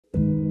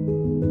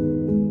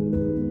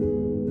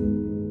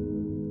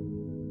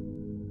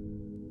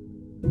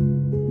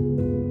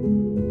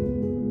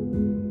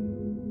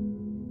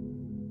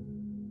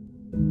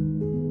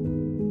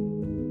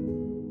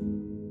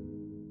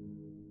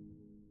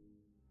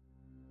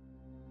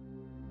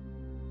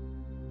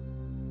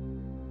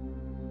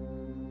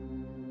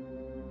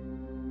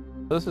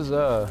This is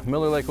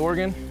Miller Lake,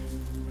 Oregon.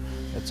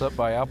 It's up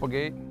by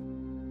Applegate.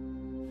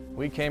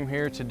 We came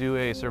here to do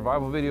a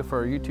survival video for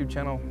our YouTube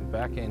channel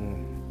back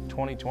in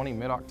 2020,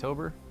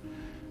 mid-October.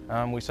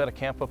 We set a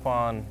camp up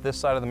on this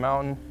side of the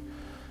mountain.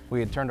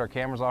 We had turned our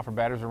cameras off, our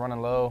batteries were running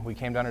low. We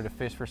came down here to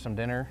fish for some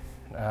dinner.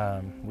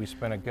 We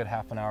spent a good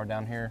half an hour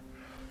down here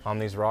on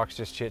these rocks,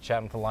 just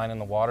chit-chatting with the line in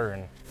the water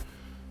and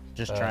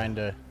just trying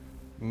to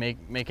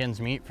make ends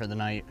meet for the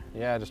night.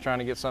 Yeah, just trying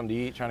to get something to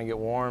eat, trying to get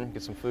warm,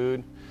 get some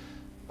food.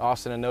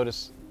 Austin had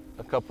noticed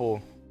a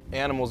couple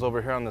animals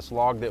over here on this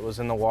log that was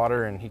in the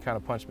water, and he kind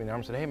of punched me in the arm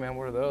and said, "Hey man,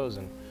 what are those?"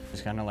 And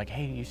just kind of like,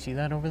 "Hey, you see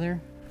that over there?"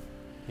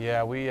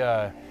 Yeah,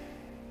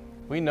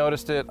 we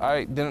noticed it.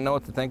 I didn't know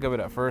what to think of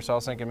it at first. I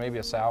was thinking maybe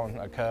a sow and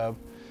a cub,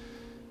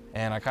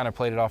 and I kind of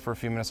played it off for a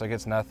few minutes like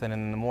it's nothing.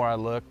 And the more I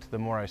looked, the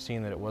more I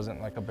seen that it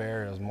wasn't like a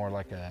bear. It was more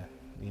like a,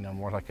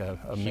 more like a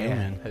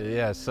human. Man.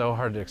 Yeah, it's so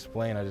hard to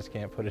explain. I just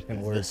can't put it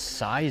in words. The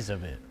size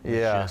of it was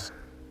just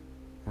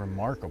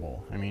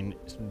remarkable. I mean,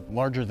 it's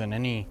larger than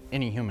any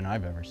human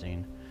I've ever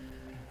seen.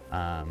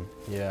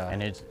 Yeah.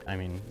 And it's, I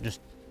mean,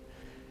 just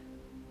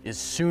as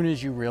soon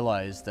as you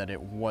realize that it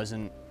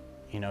wasn't,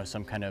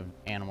 some kind of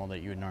animal that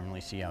you would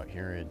normally see out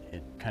here,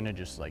 it kind of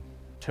just like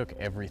took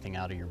everything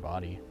out of your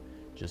body,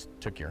 just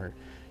took your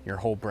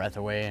whole breath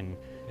away, and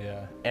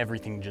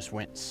everything just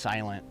went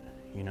silent.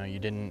 You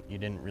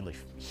didn't really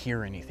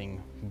hear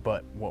anything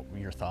but what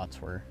your thoughts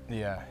were.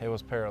 Yeah, it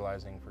was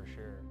paralyzing for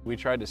sure. We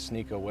tried to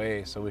sneak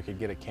away so we could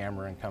get a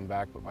camera and come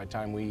back, but by the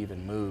time we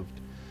even moved,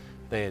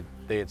 they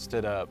had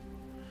stood up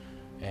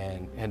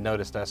and had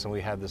noticed us, and we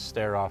had this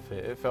stare off.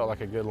 It felt like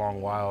a good long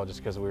while just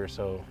because we were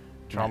so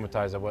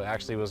traumatized of what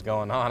actually was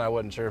going on. I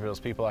wasn't sure if it was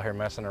people out here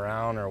messing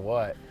around or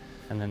what.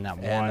 And then that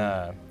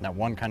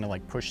one kind of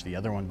like pushed the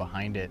other one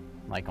behind it,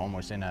 like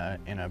almost in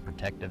a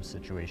protective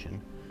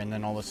situation. And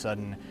then all of a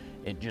sudden,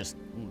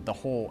 the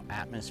whole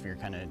atmosphere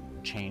kind of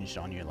changed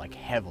on you, like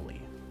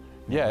heavily.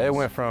 Yeah, it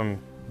went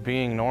from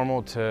being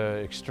normal to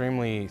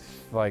extremely,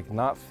 like,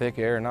 not thick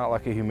air, not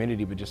like a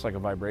humidity, but just like a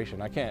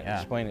vibration. I can't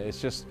explain it.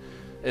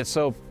 It's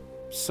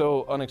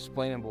so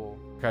unexplainable.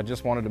 I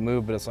just wanted to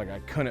move, but it's like I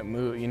couldn't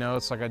move.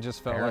 It's like I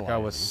just felt like I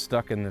was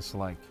stuck in this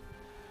like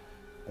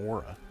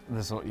aura.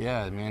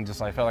 Yeah, man,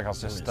 I felt like I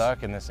was just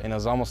stuck in this, and it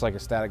was almost like a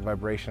static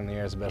vibration in the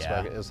air is the best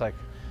way. It was like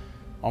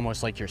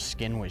almost like your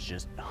skin was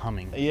just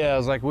humming. Yeah, it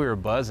was like we were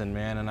buzzing,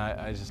 man, and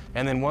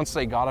and then once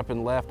they got up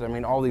and left, I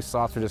mean, all these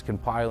thoughts were just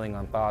compiling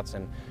on thoughts,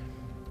 and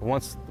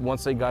once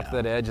they got to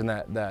that edge and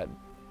that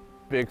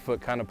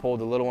Bigfoot kind of pulled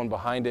the little one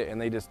behind it and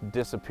they just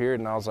disappeared,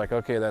 and I was like,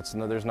 okay,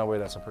 there's no way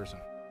that's a person.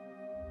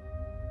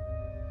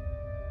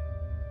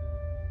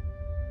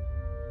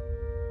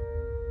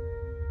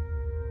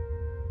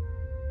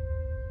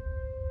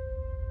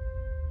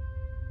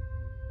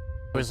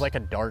 It was like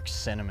a dark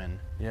cinnamon.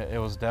 Yeah, it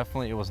was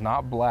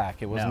not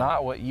black. It was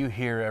not what you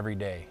hear every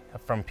day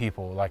from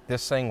people. Like,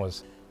 this thing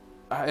was,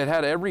 it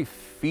had every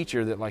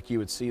feature that like you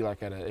would see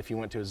like if you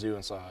went to a zoo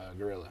and saw a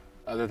gorilla.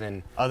 Other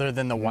than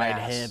the wide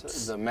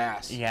hips, the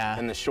mass,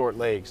 and the short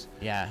legs.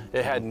 Yeah,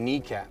 it had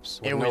kneecaps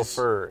with no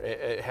fur.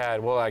 It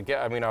had, well, I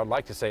mean, I would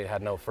like to say it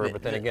had no fur,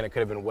 but then again, it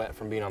could have been wet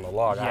from being on the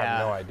log. I have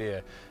no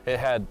idea. It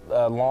had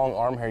long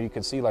arm hair. You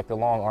could see like the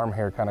long arm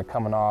hair kind of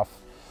coming off.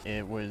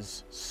 It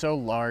was so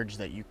large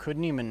that you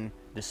couldn't even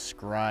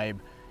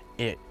describe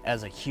it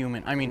as a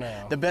human. I mean,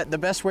 the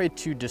best way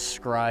to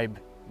describe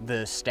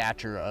the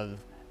stature of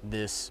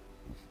this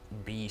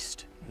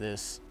beast,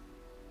 this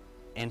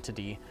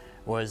entity,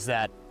 was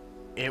that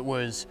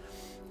the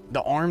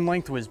arm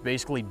length was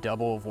basically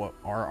double of what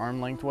our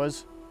arm length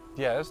was.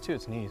 Yeah, that's to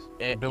its knees.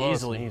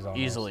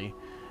 Easily.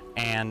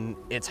 And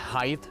its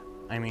height,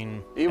 I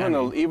mean, even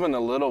the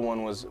little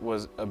one was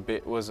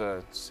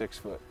a 6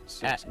 foot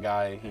 6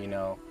 guy,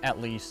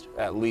 At least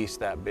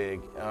that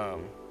big.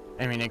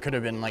 I mean, it could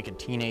have been like a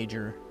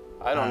teenager.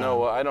 I don't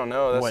know.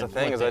 That's the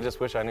thing, is I just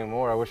wish I knew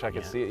more. I wish I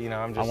could see it.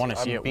 I'm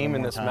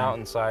beaming this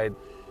mountainside,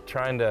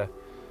 trying to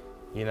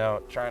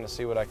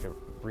see what I could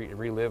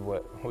relive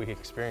what we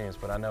experienced,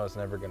 but I know it's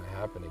never going to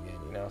happen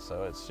again.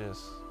 So it's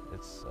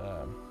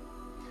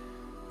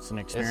an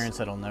experience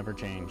that'll never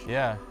change.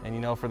 Yeah,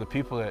 and for the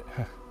people that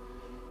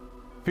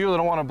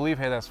don't want to believe,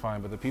 hey, that's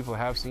fine. But the people that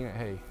have seen it,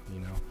 hey,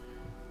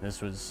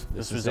 this was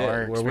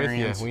our experience. We're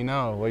with you. We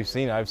know. We've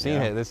seen it. I've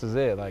seen it. This is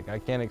it. Like, I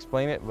can't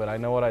explain it, but I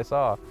know what I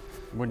saw.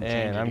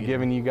 And I'm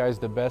giving you guys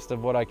the best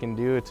of what I can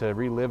do to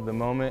relive the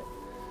moment,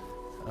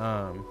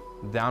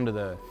 down to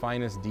the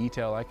finest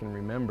detail I can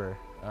remember.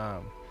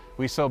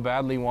 We so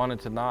badly wanted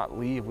to not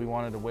leave. We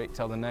wanted to wait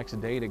till the next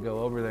day to go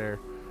over there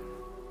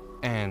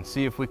and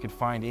see if we could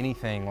find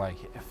anything like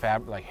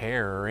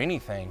hair or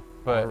anything.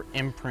 But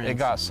it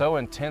got so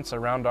intense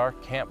around our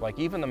camp, like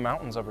even the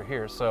mountains over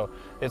here. So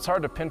it's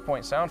hard to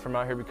pinpoint sound from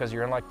out here because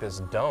you're in like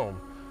this dome.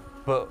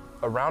 But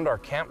around our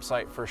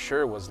campsite for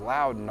sure was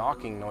loud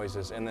knocking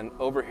noises. And then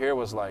over here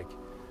was like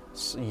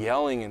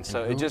yelling. And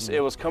so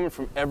it was coming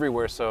from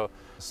everywhere. So it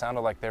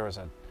sounded like there was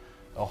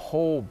a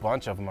whole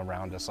bunch of them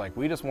around us. Like,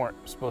 we just weren't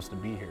supposed to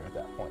be here at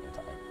that point in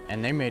time.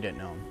 And they made it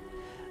known.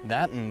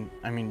 That, and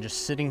I mean,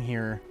 just sitting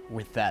here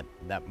with that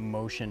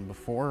motion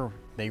before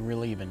they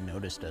really even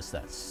noticed us,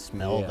 that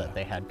smell that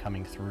they had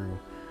coming through.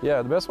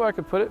 Yeah, the best way I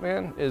could put it,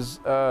 man, is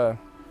like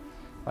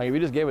if you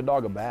just gave a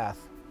dog a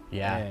bath.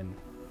 Yeah. And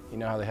you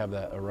know how they have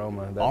that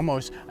aroma.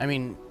 Almost, I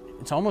mean,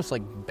 it's almost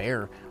like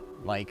bear,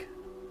 like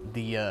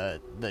the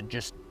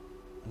just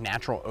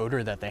natural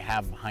odor that they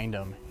have behind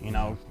them, you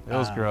know. It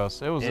was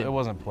gross. It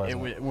wasn't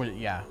pleasant.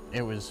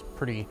 It was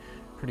pretty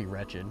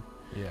wretched.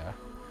 Yeah.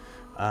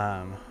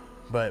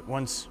 But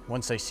once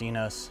they seen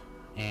us,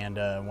 and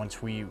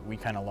once we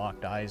kind of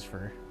locked eyes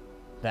for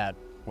that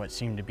what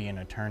seemed to be an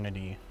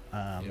eternity,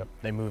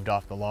 they moved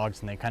off the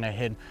logs and they kind of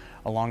hid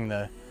along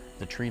the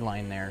tree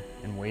line there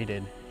and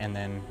waited. And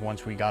then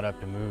once we got up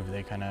to move,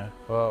 they kind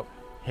of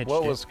hitched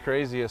what it. was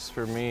craziest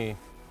for me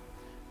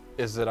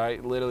is that I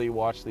literally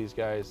watched these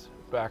guys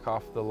back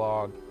off the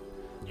log,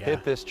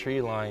 hit this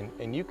tree line,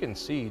 and you can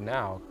see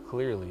now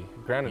clearly.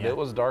 Granted, it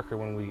was darker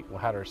when we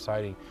had our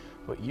sighting,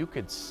 but you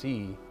could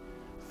see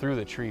through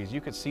the trees.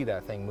 You could see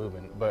that thing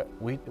moving. But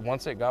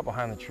once it got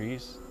behind the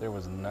trees, there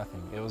was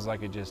nothing. It was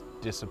like it just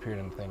disappeared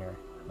in thin air.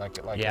 I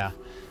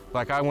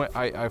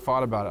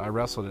thought about it. I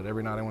wrestled it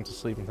every night. I went to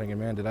sleep and thinking,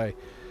 man,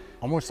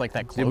 almost like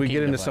that did we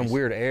get into device. some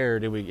weird air?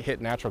 Did we hit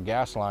natural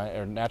gas line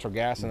or natural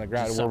gas in the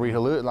ground? Were we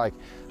hallucinating? Like,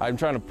 I'm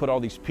trying to put all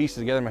these pieces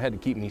together in my head to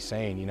keep me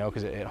sane, you know,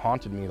 because it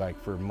haunted me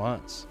like for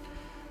months.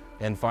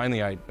 And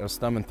finally, I was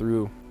thumbing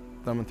through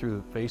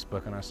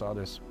Facebook, and I saw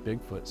this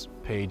Bigfoot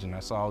page, and I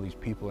saw all these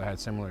people that had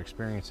similar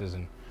experiences,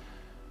 and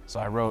so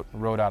I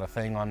wrote out a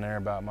thing on there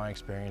about my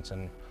experience,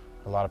 and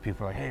a lot of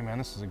people are like, hey man,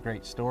 this is a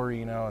great story,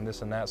 you know, and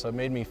this and that. So it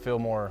made me feel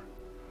more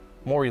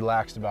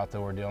relaxed about the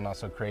ordeal, not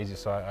so crazy.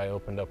 So I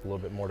opened up a little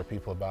bit more to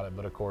people about it.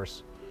 But of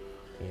course,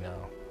 you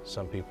know,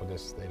 some people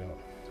just, they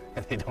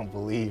don't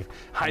believe.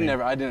 I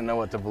didn't know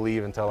what to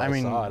believe until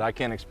I saw it. I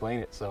can't explain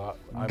it. So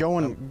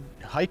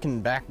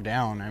hiking back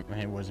down, I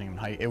mean, it wasn't even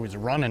hiking, it was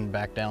running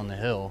back down the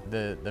hill.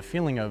 The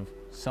feeling of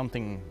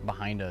something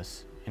behind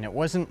us, and it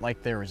wasn't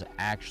like there was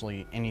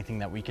actually anything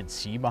that we could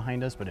see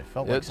behind us, but it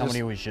felt like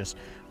somebody was just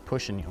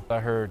pushing you. I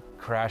heard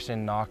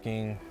crashing,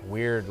 knocking,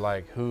 weird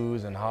like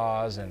whoos and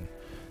haws, and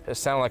it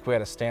sounded like we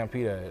had a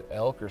stampede of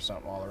elk or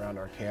something all around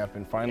our camp.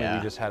 And finally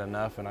we just had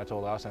enough, and I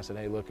told Austin, I said,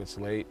 hey look, it's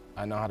late,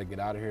 I know how to get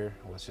out of here,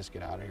 let's just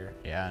get out of here.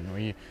 Yeah, and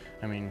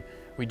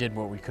we did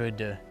what we could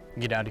to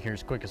get out of here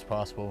as quick as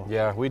possible.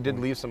 Yeah, we did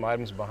leave some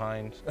items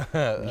behind.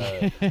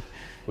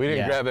 We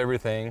didn't grab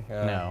everything.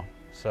 No.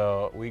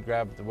 So we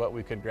grabbed what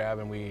we could grab,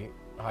 and we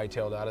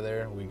hightailed out of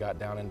there. We got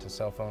down into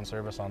cell phone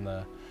service on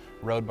the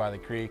road by the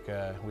creek.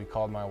 We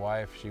called my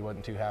wife. She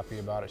wasn't too happy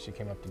about it. She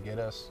came up to get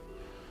us,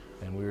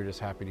 and we were just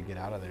happy to get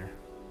out of there.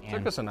 It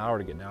took us an hour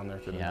to get down there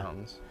through the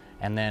mountains.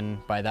 And then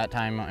by that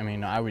time, I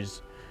mean, I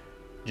was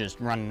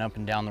just running up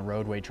and down the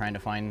roadway trying to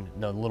find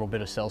the little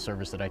bit of cell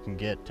service that I can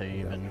get to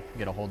even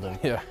get a hold of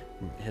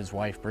his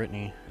wife,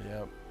 Brittany.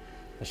 Yep.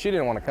 She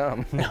didn't want to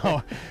come.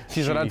 No.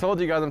 She said, I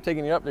told you guys I'm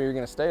taking you up there. You're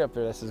going to stay up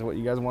there. This is what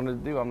you guys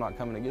wanted to do. I'm not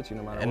coming to get you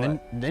no matter what.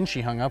 And then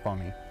she hung up on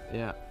me.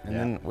 Yeah. And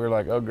then we were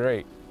like, oh,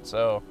 great.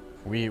 So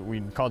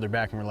we called her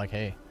back and we're like,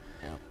 hey,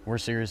 we're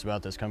serious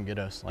about this. Come get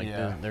us. Like,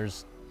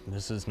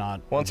 this is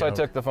not Once I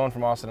took the phone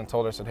from Austin and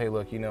told her, I said, hey,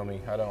 look, you know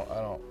me.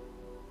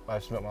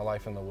 I've spent my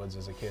life in the woods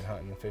as a kid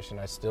hunting and fishing.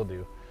 I still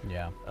do.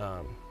 Yeah.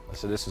 I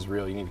said, this is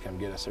real. You need to come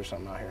get us. There's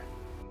something out here.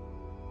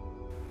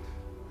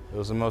 It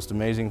was the most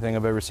amazing thing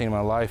I've ever seen in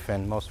my life,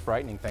 and most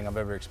frightening thing I've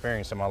ever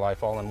experienced in my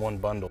life, all in one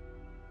bundle.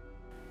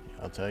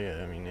 I'll tell you,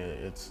 I mean,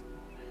 it's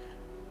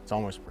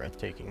almost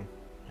breathtaking.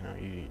 You know,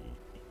 you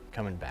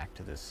coming back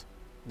to this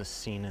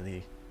scene of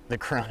the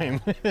crime.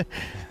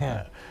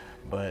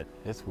 But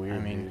it's weird. I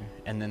mean, dude.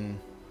 and then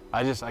I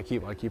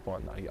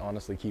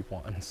honestly keep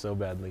wanting so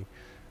badly.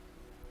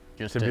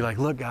 Just to be like,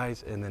 look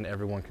guys, and then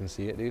everyone can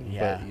see it, dude.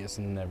 Yeah. But it's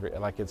never,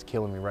 like, it's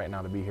killing me right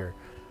now to be here.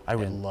 I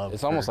would love.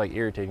 It's almost like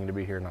irritating to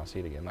be here and not see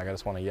it again. Like, I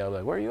just want to yell,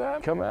 like, where are you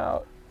at? Come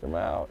out, come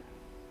out.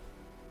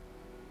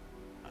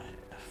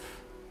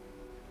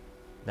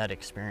 That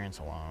experience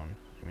alone,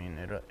 I mean,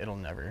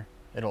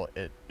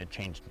 it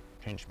changed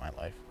my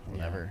life. It'll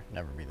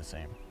never be the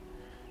same.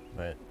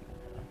 But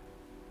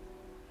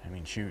I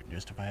mean, shoot,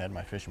 just if I had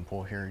my fishing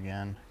pole here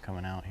again,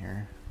 coming out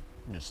here,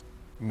 just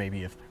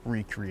maybe if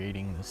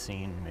recreating the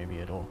scene, maybe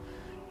it'll,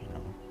 you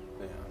know,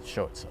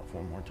 show itself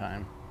one more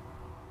time.